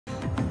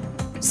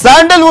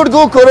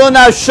ಸ್ಯಾಂಡಲ್ವುಡ್ಗೂ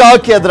corona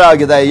shock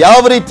ಎದುರಾಗಿದೆ.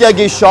 ಯಾವ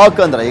ರೀತಿಯಾಗಿ ಶಾಕ್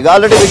ಅಂದ್ರೆ ಈಗ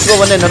ಆಲ್ರೆಡಿ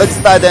ವಿಶ್ವವನ್ನೇ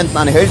ನಡುಗಿಸ್ತಾ ಇದೆ ಅಂತ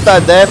ನಾನು ಹೇಳ್ತಾ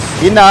ಇದ್ದೆ.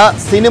 ಇನ್ನ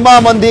ಸಿನಿಮಾ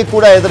ಮಂದಿ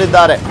ಕೂಡ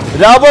ಎದುರಿದ್ದಾರೆ.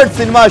 ರಾಬರ್ಟ್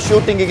ಸಿನಿಮಾ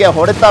ಶೂಟಿಂಗಿಗೆ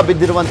ಹೊಡೆತ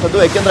ಬಿದ್ದಿರುವಂತದ್ದು.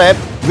 ಯಾಕೆಂದ್ರೆ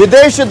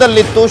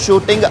ವಿದೇಶದಲ್ಲಿತ್ತು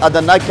ಶೂಟಿಂಗ್,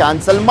 ಅದನ್ನ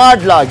ಕ್ಯಾನ್ಸಲ್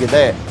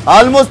ಮಾಡಲಾಗಿದೆ.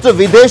 ಆಲ್ಮೋಸ್ಟ್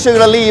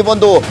ವಿದೇಶಗಳಲ್ಲಿ ಈ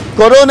ಒಂದು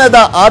ಕೊರೋನಾದ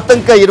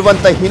ಆತಂಕ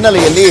ಇರುವಂತ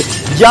ಹಿನ್ನೆಲೆಯಲ್ಲಿ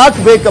ಯಾಕೆ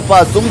ಬೇಕಪ್ಪ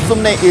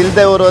ಸುಮ್ನೆ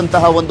ಇಲ್ಲದೆ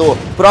ಇರುವಂತಹ ಒಂದು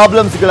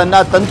ಪ್ರಾಬ್ಲಮ್ಸ್ ಗಳನ್ನ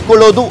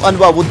ತಂದುಕೊಳ್ಳೋದು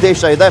ಅನ್ನುವ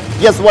ಉದ್ದೇಶ ಇದೆ.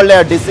 ಎಸ್, ಒಳ್ಳೆಯ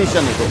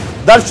ಡಿಸಿಷನ್ ಇದು.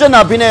 ದರ್ಶನ್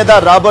ಅಭಿನಯದ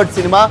ರಾಬರ್ಟ್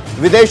ಸಿನಿಮಾ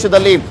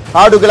ವಿದೇಶದಲ್ಲಿ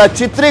ಹಾಡುಗಳ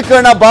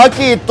ಚಿತ್ರೀಕರಣ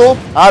ಬಾಕಿ ಇತ್ತು,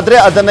 ಆದ್ರೆ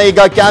ಅದನ್ನ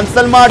ಈಗ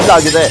ಕ್ಯಾನ್ಸಲ್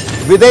ಮಾಡಲಾಗಿದೆ.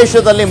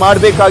 ವಿದೇಶದಲ್ಲಿ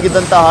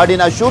ಮಾಡಬೇಕಾಗಿದ್ದಂತಹ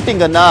ಹಾಡಿನ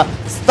ಶೂಟಿಂಗ್ ಅನ್ನ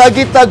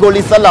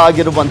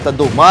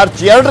ಸ್ಥಗಿತಗೊಳಿಸಲಾಗಿರುವಂತದ್ದು.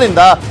 ಮಾರ್ಚ್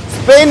 2ರಿಂದ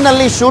ಸ್ಪೇನ್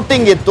ನಲ್ಲಿ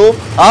ಶೂಟಿಂಗ್ ಇತ್ತು.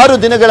 6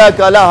 ದಿನಗಳ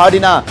ಕಾಲ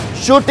ಹಾಡಿನ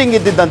ಶೂಟಿಂಗ್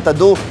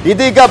ಇದ್ದಿದ್ದಂಥದ್ದು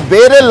ಇದೀಗ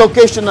ಬೇರೆ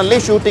ಲೊಕೇಶನ್ ಅಲ್ಲಿ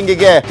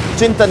ಶೂಟಿಂಗಿಗೆ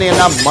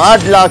ಚಿಂತನೆಯನ್ನ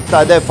ಮಾಡಲಾಗ್ತಾ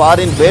ಇದೆ.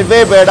 ಫಾರಿನ್ ಬೇಡವೇ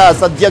ಬೇಡ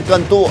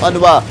ಸದ್ಯಕ್ಕಂತೂ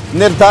ಅನ್ನುವ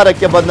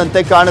ನಿರ್ಧಾರಕ್ಕೆ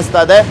ಬಂದಂತೆ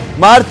ಕಾಣಿಸ್ತಾ ಇದೆ.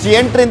 ಮಾರ್ಚ್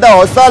 8ರಿಂದ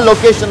ಹೊಸ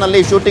ಲೊಕೇಶನ್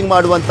ಅಲ್ಲಿ ಶೂಟಿಂಗ್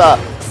ಮಾಡುವಂತ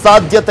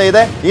ಸಾಧ್ಯತೆ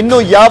ಇದೆ. ಇನ್ನು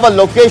ಯಾವ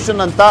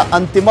ಲೊಕೇಶನ್ ಅಂತ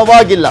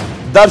ಅಂತಿಮವಾಗಿಲ್ಲ.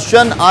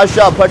 ದರ್ಶನ್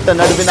ಆಶಾ ಭಟ್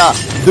ನಡುವಿನ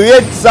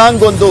ಡ್ಯುಯೆಟ್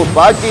ಸಾಂಗ್ ಒಂದು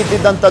ಬಾಕಿ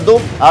ಇದ್ದಿದ್ದಂಥದ್ದು,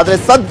 ಆದ್ರೆ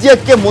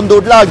ಸದ್ಯಕ್ಕೆ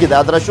ಮುಂದೂಡಲಾಗಿದೆ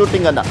ಅದರ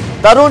ಶೂಟಿಂಗ್ ಅನ್ನ.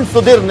 ತರುಣ್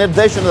ಸುಧೀರ್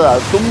ನಿರ್ದೇಶನದ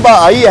ತುಂಬಾ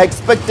ಹೈ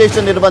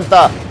ಎಕ್ಸ್ಪೆಕ್ಟೇಷನ್ ಇರುವಂತ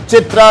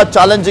ಚಿತ್ರ,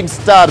 ಚಾಲೆಂಜಿಂಗ್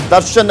ಸ್ಟಾರ್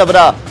ದರ್ಶನ್ ಅವರ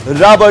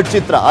ರಾಬರ್ಟ್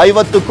ಚಿತ್ರ.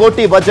 50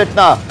 ಕೋಟಿ ಬಜೆಟ್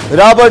ನ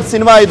ರಾಬರ್ಟ್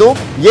ಸಿನಿಮಾ ಇದು.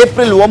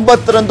 ಏಪ್ರಿಲ್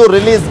 9ರಂದು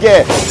ರಿಲೀಸ್ಗೆ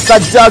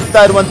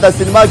ಸಜ್ಜಾಗ್ತಾ ಇರುವಂತ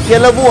ಸಿನಿಮಾ.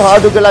 ಕೆಲವು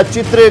ಹಾಡುಗಳ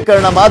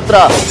ಚಿತ್ರೀಕರಣ ಮಾತ್ರ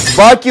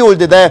ಬಾಕಿ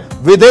ಉಳಿದಿದೆ.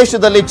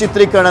 ವಿದೇಶದಲ್ಲಿ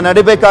ಚಿತ್ರೀಕರಣ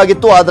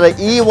ನಡಿಬೇಕಾಗಿತ್ತು, ಆದ್ರೆ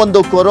ಈ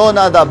ಒಂದು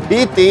ಕೊರೋನಾದ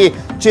ಭೀತಿ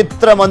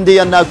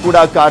ಚಿತ್ರಮಂದಿಯನ್ನ ಕೂಡ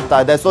ಕಾಡ್ತಾ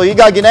ಇದೆ. ಸೊ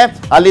ಹೀಗಾಗಿನೇ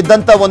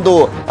ಅಲ್ಲಿದ್ದಂತ ಒಂದು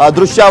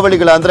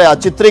ದೃಶ್ಯಾವಳಿಗಳ ಅಂದ್ರೆ ಆ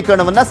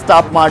ಚಿತ್ರೀಕರಣವನ್ನ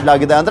ಸ್ಟಾಪ್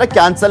ಮಾಡಲಾಗಿದೆ, ಅಂದ್ರೆ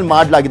ಕ್ಯಾನ್ಸಲ್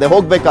ಮಾಡಲಾಗಿದೆ.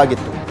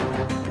 ಹೋಗ್ಬೇಕಾಗಿತ್ತು.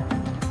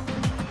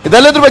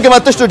 ಇದೆಲ್ಲದ್ರ ಬಗ್ಗೆ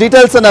ಮತ್ತಷ್ಟು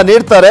ಡೀಟೇಲ್ಸ್ ಅನ್ನ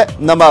ನೀಡ್ತಾರೆ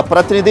ನಮ್ಮ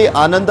ಪ್ರತಿನಿಧಿ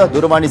ಆನಂದ್,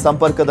 ದೂರವಾಣಿ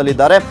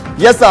ಸಂಪರ್ಕದಲ್ಲಿದ್ದಾರೆ.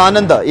 ಎಸ್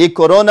ಆನಂದ್, ಈ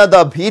ಕೊರೋನಾದ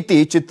ಭೀತಿ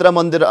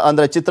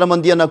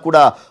ಚಿತ್ರಮಂದಿಯನ್ನ ಕೂಡ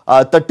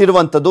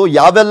ತಟ್ಟಿರುವಂತದ್ದು.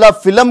 ಯಾವೆಲ್ಲ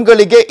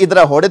ಫಿಲಂಗಳಿಗೆ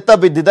ಇದರ ಹೊಡೆತ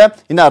ಬಿದ್ದಿದೆ?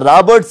 ಇನ್ನ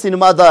ರಾಬರ್ಟ್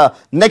ಸಿನಿಮಾದ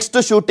ನೆಕ್ಸ್ಟ್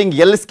ಶೂಟಿಂಗ್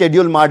ಎಲ್ಲಿ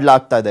ಸ್ಕೆಡ್ಯೂಲ್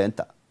ಮಾಡಲಾಗ್ತಾ ಇದೆ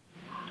ಅಂತ?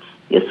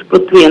 ಎಸ್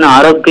ಪೃಥ್ವಿ,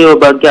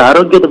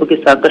 ಆರೋಗ್ಯದ ಬಗ್ಗೆ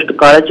ಸಾಕಷ್ಟು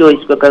ಕಾಳಜಿ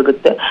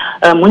ವಹಿಸಬೇಕಾಗುತ್ತೆ,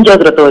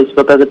 ಮುಂಜಾಗ್ರತೆ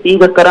ವಹಿಸಬೇಕಾಗುತ್ತೆ.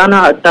 ಈಗ ಕರೋನಾ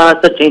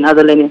ಅಟ್ಟಹಾಸ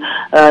ಚೈನಾದಲ್ಲಿ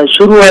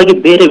ಶುರುವಾಗಿ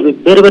ಬೇರೆ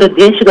ಬೇರೆ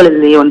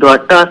ದೇಶಗಳಲ್ಲಿ ಒಂದು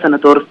ಅಟ್ಟಹಾಸನ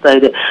ತೋರಿಸ್ತಾ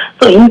ಇದೆ.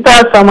 ಸೊ ಇಂತಹ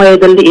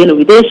ಸಮಯದಲ್ಲಿ ಏನು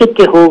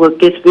ವಿದೇಶಕ್ಕೆ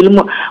ಹೋಗೋಕೆ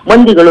ಫಿಲ್ಮ್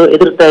ಮಂದಿಗಳು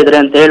ಎದುರ್ತಾ ಇದ್ದಾರೆ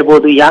ಅಂತ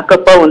ಹೇಳ್ಬೋದು.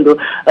 ಯಾಕಪ್ಪ ಒಂದು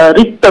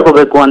ರಿಸ್ಕ್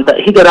ತಗೋಬೇಕು ಅಂತ.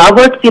 ಈಗ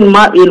ರಾಬರ್ಟ್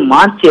ಸಿನಿಮಾ ಏನು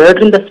ಮಾರ್ಚ್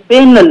 2ರಿಂದ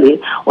ಸ್ಪೇನ್ ನಲ್ಲಿ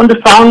ಒಂದು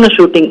ಸಾಂಗ್ ನ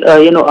ಶೂಟಿಂಗ್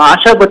ಏನು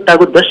ಆಶಾ ಭಟ್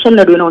ಹಾಗೂ ದರ್ಶನ್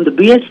ನಡುವಿನ ಒಂದು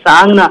ಡ್ಯುಯೆಟ್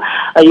ಸಾಂಗ್ ನ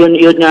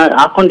ಯೋಜನೆ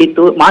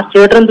ಹಾಕೊಂಡಿತ್ತು. March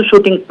 2ರಂದು shooting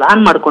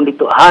plan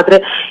ಮಾಡ್ಕೊಂಡಿತ್ತು. ಆದ್ರೆ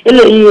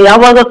ಇಲ್ಲಿ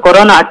ಯಾವಾಗ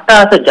ಕೊರೋನಾ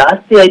ಅಟ್ಟಹಾಸ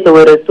ಜಾಸ್ತಿ ಆಯ್ತು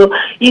ವೈರಸ್,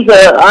 ಈಗ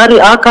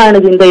ಆ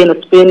ಕಾರಣದಿಂದ ಏನು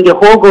ಸ್ಪೇನ್ಗೆ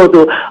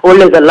ಹೋಗೋದು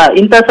ಒಳ್ಳೇದಲ್ಲ.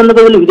 ಇಂತಹ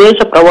ಸಂದರ್ಭದಲ್ಲಿ ವಿದೇಶ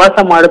ಪ್ರವಾಸ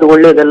ಮಾಡೋದು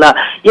ಒಳ್ಳೇದಲ್ಲ.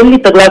 ಎಲ್ಲಿ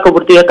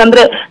ತಗಲಾಕೋಗ್ಬಿಡ್ತೀವಿ.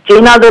 ಯಾಕಂದ್ರೆ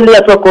ಚೈನಾದಲ್ಲಿ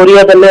ಅಥವಾ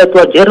ಕೊರಿಯಾದಲ್ಲಿ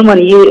ಅಥವಾ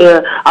ಜರ್ಮನಿ,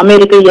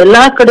 ಅಮೆರಿಕ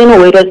ಎಲ್ಲಾ ಕಡೆನೂ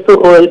ವೈರಸ್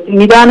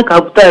ನಿಧಾನಕ್ಕೆ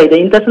ಹಬ್ತಾ ಇದೆ.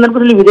 ಇಂತಹ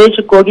ಸಂದರ್ಭದಲ್ಲಿ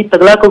ವಿದೇಶಕ್ಕೆ ಹೋಗಿ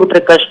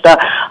ತಗಲಾಕೋಗ್ಬಿಟ್ರೆ ಕಷ್ಟ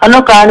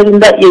ಅನ್ನೋ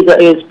ಕಾರಣದಿಂದ ಈಗ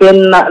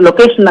ಸ್ಪೇನ್ ನ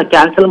ಲೊಕೇಶನ್ ನ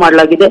ಕ್ಯಾನ್ಸಲ್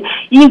ಮಾಡಲಾಗಿದೆ.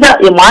 ಈಗ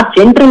ಮಾರ್ಚ್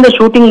 8ರಿಂದ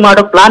ಶೂಟಿಂಗ್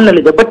ಮಾಡೋ ಪ್ಲಾನ್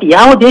ನಲ್ಲಿದೆ. ಬಟ್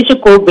ಯಾವ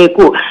ದೇಶಕ್ಕೆ ಹೋಗ್ಬೇಕು,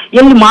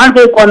 ಎಲ್ಲಿ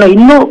ಮಾಡ್ಬೇಕು ಅನ್ನೋ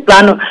ಇನ್ನೂ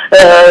ಪ್ಲಾನ್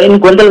ಇನ್ನು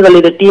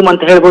ಗೊಂದಲದಲ್ಲಿದೆ ಟೀಮ್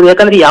ಅಂತ ಹೇಳ್ಬೋದು.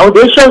 ಯಾಕಂದ್ರೆ ಯಾವ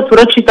ದೇಶ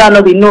ಸುರಕ್ಷಿತ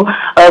ಅನ್ನೋದು ಇನ್ನೂ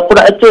ಕೂಡ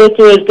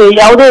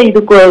ಯಾವುದೇ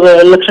ಇದಕ್ಕೂ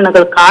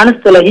ಲಕ್ಷಣಗಳು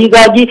ಕಾಣಿಸ್ತಿಲ್ಲ.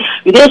 ಹೀಗಾಗಿ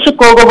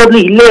ವಿದೇಶಕ್ಕೆ ಹೋಗೋ ಬದಲು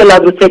ಇಲ್ಲೇ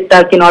ಎಲ್ಲಾದ್ರೂ ಸೆಟ್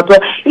ಹಾಕಿನೋ ಅಥವಾ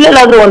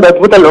ಇಲ್ಲೆಲ್ಲಾದ್ರೂ ಒಂದು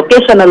ಅದ್ಭುತ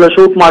ಲೊಕೇಶನ್ ಅಲ್ಲೂ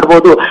ಶೂಟ್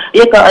ಮಾಡ್ಬೋದು.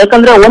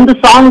 ಯಾಕಂದ್ರೆ ಒಂದು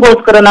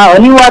ಸಾಂಗ್ಗೋಸ್ಕರ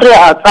ಅನಿವಾರ್ಯ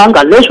ಆ ಸಾಂಗ್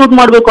ಅಲ್ಲೇ ಶೂಟ್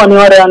ಮಾಡ್ಬೇಕು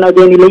ಅನಿವಾರ್ಯ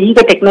ಅನ್ನೋದೇನಿಲ್ಲ. ಈಗ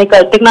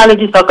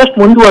ಟೆಕ್ನಾಲಜಿ ಸಾಕಷ್ಟು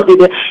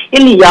ಮುಂದುವರೆದಿದೆ.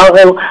 ಇಲ್ಲಿ ಯಾವ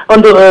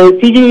ಒಂದು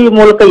CG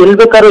ಮೂಲಕ ಎಲ್ಲಿ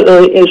ಬೇಕಾದ್ರೂ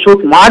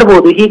ಶೂಟ್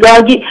ಮಾಡ್ಬೋದು.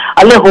 ಹೀಗಾಗಿ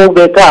ಅಲ್ಲೇ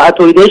ಹೋಗ್ಬೇಕಾ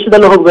ಅಥವಾ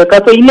ವಿದೇಶದಲ್ಲಿ ಹೋಗ್ಬೇಕಾ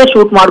ಅಥವಾ ಇಲ್ಲೇ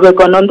ಶೂಟ್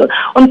ಮಾಡ್ಬೇಕು ಅನ್ನೋ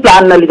ಒಂದು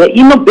ಪ್ಲಾನ್ ನಲ್ಲಿದೆ.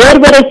 ಇನ್ನು ಬೇರೆ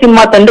ಬೇರೆ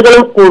ಸಿನಿಮಾ ತಂಡಗಳು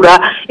ಕೂಡ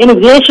ಏನು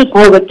ವಿದೇಶಕ್ಕೆ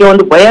ಹೋಗಕ್ಕೆ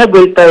ಒಂದು ಭಯ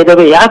ಬೀಳ್ತಾ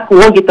ಇದಾವೆ. ಯಾಕೆ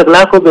ಹೋಗಿ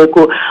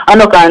ತಗಲಾಕೋಬೇಕು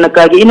ಅನ್ನೋ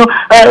ಕಾರಣಕ್ಕಾಗಿ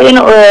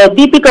ಏನು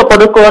ದೀಪಿಕಾ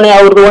ಪಡುಕೋಣೆ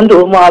ಅವ್ರದ್ದು ಒಂದು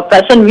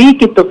ಫ್ಯಾಷನ್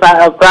ವೀಕ್ ಇತ್ತು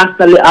ಫ್ರಾನ್ಸ್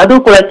ನಲ್ಲಿ, ಅದು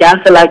ಕೂಡ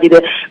ಕ್ಯಾನ್ಸಲ್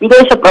ಆಗಿದೆ.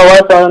 ವಿದೇಶ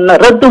ಪ್ರವಾಸವನ್ನ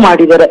ರದ್ದು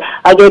ಮಾಡಿದ್ದಾರೆ.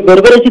 ಹಾಗೆ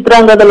ಬೇರೆ ಬೇರೆ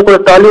ಚಿತ್ರರಂಗದಲ್ಲಿ ಕೂಡ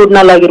ಟಾಲಿವುಡ್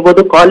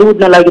ನಲ್ಲಾಗಿರ್ಬೋದು,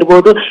 ಕಾಲಿವುಡ್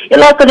ನಲ್ಲಾಗಿರ್ಬೋದು,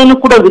 ಎಲ್ಲಾ ಕಡೆನೂ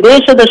ಕೂಡ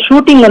ವಿದೇಶದ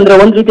ಶೂಟಿಂಗ್ ಅಂದ್ರೆ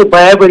ಒಂದ್ ರೀತಿ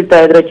ಭಯ ಬೀಳ್ತಾ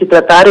ಇದ್ರೆ ಚಿತ್ರ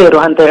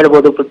ತಾರೆಯರು ಅಂತ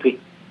ಹೇಳ್ಬೋದು ಪೃಥ್ವಿ.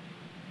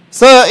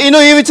 ಸರ್, ಇನ್ನು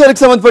ಈ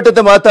ವಿಚಾರಕ್ಕೆ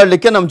ಸಂಬಂಧಪಟ್ಟಂತೆ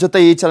ಮಾತಾಡ್ಲಿಕ್ಕೆ ನಮ್ಮ ಜೊತೆ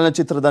ಈ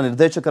ಚಲನಚಿತ್ರದ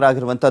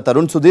ನಿರ್ದೇಶಕರಾಗಿರುವಂತಹ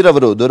ತರುಣ್ ಸುಧೀರ್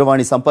ಅವರು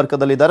ದೂರವಾಣಿ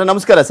ಸಂಪರ್ಕದಲ್ಲಿದ್ದಾರೆ.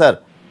 ನಮಸ್ಕಾರ ಸರ್.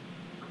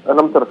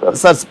 ನಮಸ್ಕಾರ ಸರ್.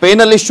 ಸರ್,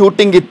 ಸ್ಪೇನ್ ಅಲ್ಲಿ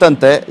ಶೂಟಿಂಗ್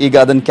ಇತ್ತಂತೆ, ಈಗ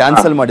ಅದನ್ನ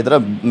ಕ್ಯಾನ್ಸಲ್ ಮಾಡಿದ್ರೆ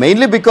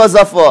ಮೇನ್ಲಿ ಬಿಕಾಸ್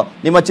ಆಫ್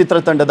ನಿಮ್ಮ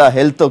ಚಿತ್ರತಂಡದ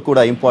ಹೆಲ್ತ್ ಕೂಡ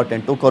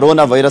ಇಂಪಾರ್ಟೆಂಟ್,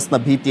 ಕೊರೋನಾ ವೈರಸ್ ನ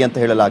ಭೀತಿ ಅಂತ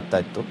ಹೇಳಲಾಗ್ತಾ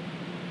ಇತ್ತು.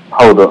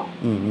 ಹೌದು.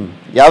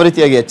 ಯಾವ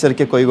ರೀತಿಯಾಗಿ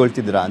ಎಚ್ಚರಿಕೆ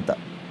ಕೈಗೊಳ್ತಿದ್ದೀರಾ ಅಂತ?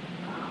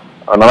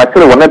 ನಾನು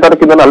ಆಕ್ಚುಲಿ 1ನೇ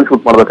ತಾರೀಕಿಂದ ಅಲ್ಲಿ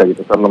ಶೂಟ್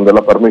ಮಾಡ್ಬೇಕಾಗಿತ್ತು ಸರ್.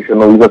 ನಮ್ದೆಲ್ಲ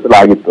ಪರ್ಮಿಷನ್ ಈಗಷ್ಟೆಲ್ಲ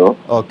ಆಗಿತ್ತು.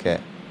 ಓಕೆ.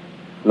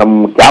 ನಮ್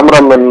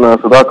ಕ್ಯಾಮ್ರಾಮನ್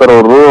ಸುಧಾಕರ್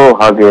ಅವರು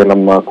ಹಾಗೆ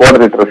ನಮ್ಮ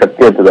ಕೋಆರ್ಡಿನೇಟರ್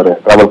ಶಕ್ತಿ ಅಂತಿದ್ದಾರೆ,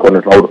 ಟ್ರಾವೆಲ್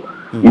ಕೋಆರ್ಡಿನೇಟರ್, ಅವರು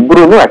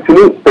ಇಬ್ರು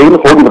ಆಕ್ಚುಲಿ ಸ್ಪೇನ್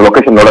ಹೋಗಿದ್ರು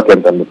ಲೊಕೇಶನ್ ನೋಡಕ್ಕೆ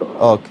ಅಂತ ಅಂದ್ಬಿಟ್ಟು.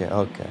 Okay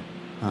okay.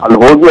 ಅಲ್ಲಿ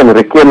ಹೋಗಿ ಅಲ್ಲಿ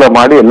ರೆಕ್ಕೆ ಎಲ್ಲ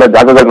ಮಾಡಿ ಎಲ್ಲ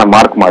ಜಾಗಗಳನ್ನ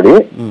ಮಾರ್ಕ್ ಮಾಡಿ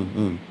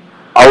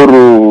ಅವರು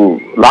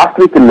ಲಾಸ್ಟ್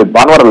ವೀಕ್ ಇಲ್ಲಿ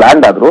ಭಾನುವಾರ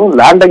ಲ್ಯಾಂಡ್ ಆದ್ರು.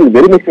 ಲ್ಯಾಂಡ್ ಆಗಿ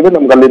ವೆರಿ ನೆಕ್ಸ್ಟ್ ಡೇ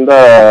ನಮ್ಗೆ ಅಲ್ಲಿಂದ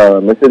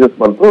ಮೆಸೇಜಸ್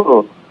ಬಂತು,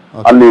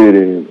 ಅಲ್ಲಿ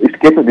ಇಷ್ಟು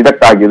ಕೇಸಸ್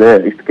ಡಿಟೆಕ್ಟ್ ಆಗಿದೆ,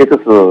 ಇಷ್ಟು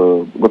ಕೇಸಸ್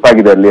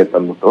ಗೊತ್ತಾಗಿದೆ ಅಲ್ಲಿ ಅಂತ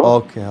ಅಂದ್ಬಿಟ್ಟು.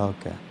 Okay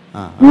okay.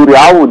 ಇವ್ರು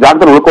ಯಾವ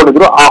ಜಾಗದಲ್ಲಿ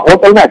ಉಳ್ಕೊಂಡಿದ್ರು ಆ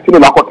ಹೋಟೆಲ್ ಆಕ್ಚುಲಿ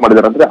ಲಾಕ್ಔಟ್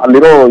ಮಾಡಿದ್ದಾರೆ. ಅಂದ್ರೆ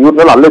ಅಲ್ಲಿರೋ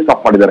ಇವ್ರನ್ನೆಲ್ಲ ಅಲ್ಲೇ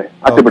ಸ್ಟಾಪ್ ಮಾಡಿದ್ದಾರೆ,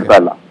 ಆಚೆ ಬಿಡ್ತಾ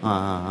ಇಲ್ಲ.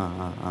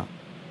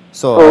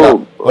 ಸೊ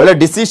ಒಳ್ಳೆ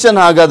ಡಿಸಿಷನ್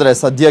ಹಾಗಾದ್ರೆ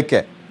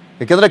ಸದ್ಯಕ್ಕೆ,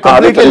 ಯಾಕಂದ್ರೆ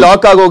ಕಂಪ್ಲೀಟ್ಲಿ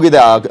ಲಾಕ್ ಆಗೋಗಿದೆ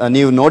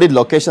ನೀವು ನೋಡಿದ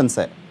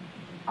ಲೊಕೇಶನ್ಸ್.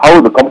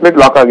 ಹೌದು, ಕಂಪ್ಲೀಟ್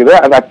ಲಾಕ್ ಆಗಿದೆ.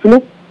 ಅದು ಆಕ್ಚುಲಿ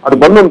ಅದು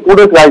ಬಂದು ಒಂದು 2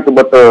 days ಆಯ್ತು.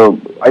 ಬಟ್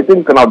ಐ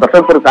ಥಿಂಕ್ ನಾವು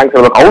ದರ್ಶನ್ ಸರ್ ಥ್ಯಾಂಕ್ಸ್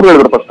ಹೇಳ್ಬೇಕು. ಅವ್ರು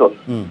ಹೇಳಿದ್ರು ಫಸ್ಟ್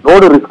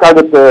ನೋಡಿ ರಿಸ್ಕ್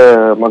ಆಗುತ್ತೆ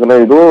ಮಗನೇ,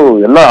 ಇದು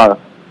ಎಲ್ಲ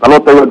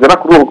 45 ಜನ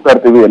ಕ್ರೂ ಹೋಗ್ತಾ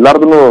ಇರ್ತೀವಿ,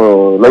 ಎಲ್ಲಾರ್ದು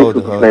ಲೈಫ್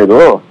ಇದು.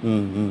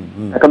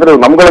 ಯಾಕಂದ್ರೆ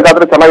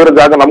ನಮ್ಗಳಿಗಾದ್ರೆ ಚೆನ್ನಾಗಿರೋ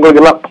ಜಾಗ,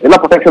 ನಮ್ಗಳಿಗೆಲ್ಲ ಎಲ್ಲ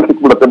ಪ್ರೊಟೆಕ್ಷನ್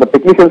ಸಿಕ್ಬಿಡುತ್ತೆ, ಬಟ್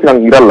ಟೆಕ್ನಿಷಿಯನ್ಸ್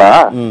ಹಂಗ ಇರಲ್ಲ.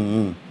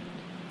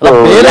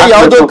 ಬೇರೆ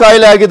ಯಾವ್ದೋ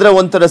ಕಾಯಿಲೆ ಆಗಿದ್ರೆ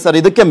ಒಂಥರ ಸರ್,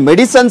 ಇದಕ್ಕೆ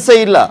ಮೆಡಿಸನ್ಸೇ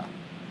ಇಲ್ಲ.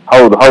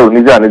 ಹೌದು ಹೌದು,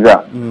 ನಿಜ ನಿಜ.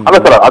 ಅಲ್ಲ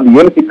ಸರ್, ಅದು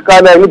ಏನು ಚಿಕ್ಕ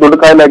ಕಾಯಿಲೆ ಆಗ್ಲಿ ದೊಡ್ಡ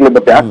ಕಾಯಿಲೆ ಆಗ್ಲಿ,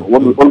 ಬಟ್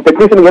ಒಂದು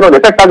ಟೆಕ್ನಿಷಿಯನ್ ಏನೋ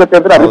ಎಫೆಕ್ಟ್ ಆಗುತ್ತೆ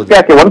ಅಂದ್ರೆ ರಿಸ್ಕ್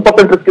ಯಾಕೆ,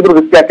 1% ರಿಸ್ಕ್ ಇದ್ರು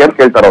ರಿಸ್ಕ್ ಯಾಕೆ ಅಂತ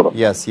ಕೇಳ್ತಾರೆ ಅವರು.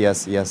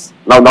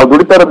 ನಾವು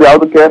ದುಡಿತಾ ಇರೋದು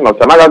ಯಾವ್ದಕ್ಕೆ, ನಾವು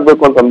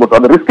ಚೆನ್ನಾಗ್ಬೇಕು ಅಂತ ಅಂದ್ಬಿಟ್ಟು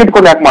ಅದು ರಿಸ್ಕ್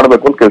ಇಟ್ಕೊಂಡು ಯಾಕೆ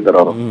ಮಾಡ್ಬೇಕು ಅಂತ ಕೇಳ್ತಾರೆ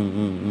ಅವರು.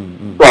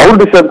 ಸೊ ಅವ್ರು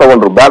ಡಿಸಿಷನ್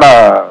ತಗೊಂಡ್ರು ಬೇಡ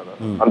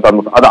ಅಂತ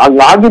ಅಂದ್ಬಿಟ್ಟು. ಅದು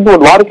ಆಗಿದ್ದು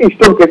ಒಂದು ವಾರಕ್ಕೆ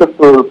ಇಷ್ಟೊಂದು ಕೇಸಸ್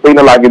ಸ್ಪೇನ್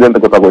ಅಲ್ಲಿ ಆಗಿದೆ ಅಂತ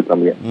ಗೊತ್ತಾಗೋಯ್ತು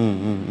ನಮಗೆ.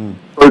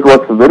 So it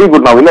was very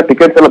good. ನಾವೆಲ್ಲ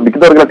ಟಿಕೆಟ್ಸ್ ಎಲ್ಲ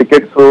ಬಿಕ್ಕಿದವ್ರಿಗೆಲ್ಲ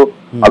ಟಿಕೆಟ್ಸ್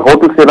ಅದು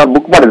ಹೋಟೆಲ್ಸ್ ಏನಾದ್ರು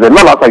ಬುಕ್ ಮಾಡಿದ್ರೆ ಎಲ್ಲ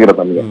ಲಾಸ್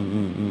ಆಗಿರುತ್ತೆ ನಮಗೆ.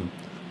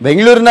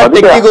 ಬೆಂಗಳೂರಿನ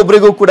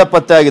ಒಬ್ಬರಿಗೂ ಕೂಡ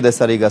ಪತ್ತೆ ಆಗಿದೆ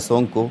ಸರ್ ಈಗ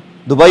ಸೋಂಕು.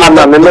 ದುಬೈ ನೋಡಿದೆ.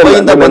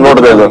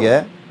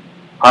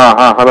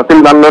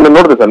 ನಾನು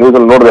ನೋಡಿದೆ ಸರ್, ನ್ಯೂಸ್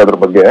ಅಲ್ಲಿ ನೋಡಿದೆ ಅದ್ರ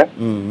ಬಗ್ಗೆ.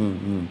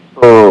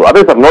 ಸೊ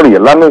ಅದೇ ಸರ್, ನೋಡಿ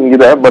ಎಲ್ಲಾನು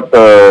ಹಿಂಗಿದೆ, but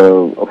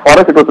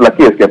forest it was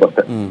lucky escape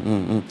ಅಷ್ಟೇ.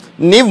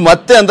 ನೀವ್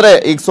ಮತ್ತೆ ಅಂದ್ರೆ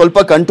ಈಗ ಸ್ವಲ್ಪ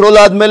ಕಂಟ್ರೋಲ್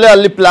ಆದ್ಮೇಲೆ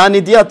ಅಲ್ಲಿ ಪ್ಲಾನ್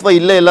ಇದೆಯಾ ಅಥವಾ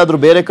ಇಲ್ಲೇ ಎಲ್ಲಾದ್ರೂ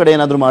ಬೇರೆ ಕಡೆ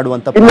ಏನಾದ್ರು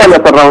ಮಾಡುವಂತ? ಇಲ್ಲ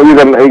ಸರ್, ನಾವು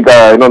ಈಗ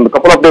ಇನ್ನೊಂದು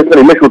ಕಪಲ್ ಆಫ್ ಡೇಸ್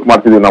ನಲ್ಲಿ ಇಲ್ಲೇ ಶೂಟ್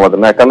ಮಾಡ್ತಿದೀವಿ ನಾವು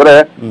ಅದನ್ನ. ಯಾಕಂದ್ರೆ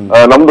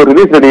ನಮ್ದು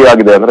ರಿಲೀಸ್ ರೆಡಿ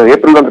ಆಗಿದೆ, ಅಂದ್ರೆ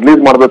ಏಪ್ರಿಲ್ ಅಲ್ಲಿ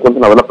ರಿಲೀಸ್ ಮಾಡ್ಬೇಕು ಅಂತ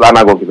ನಾವೆಲ್ಲ ಪ್ಲಾನ್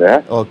ಆಗೋಗಿದೆ.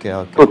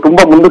 ಸೊ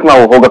ತುಂಬಾ ಮುಂದಕ್ಕೆ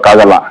ನಾವು ಹೋಗಕ್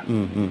ಆಗಲ್ಲ.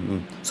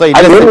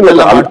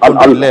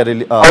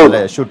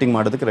 ಶೂಟಿಂಗ್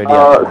ಮಾಡೋದಕ್ಕೆ ರೆಡಿ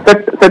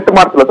ಸೆಟ್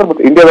ಮಾಡ್ತಿಲ್ಲ ಸರ್,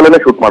 ಬಟ್ ಇಂಡಿಯಾದಲ್ಲೇ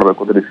ಶೂಟ್ ಮಾಡ್ಬೇಕು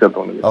ಅಂತ ಡಿಸಿಷನ್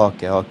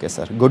ತಗೊಂಡಿದ್ದೀವಿ. Okay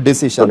sir, good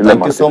decision.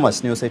 Thank you so much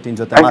News18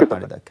 ಜೊತೆ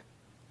ಮಾತಾಡಿದ್ದಕ್ಕೆ.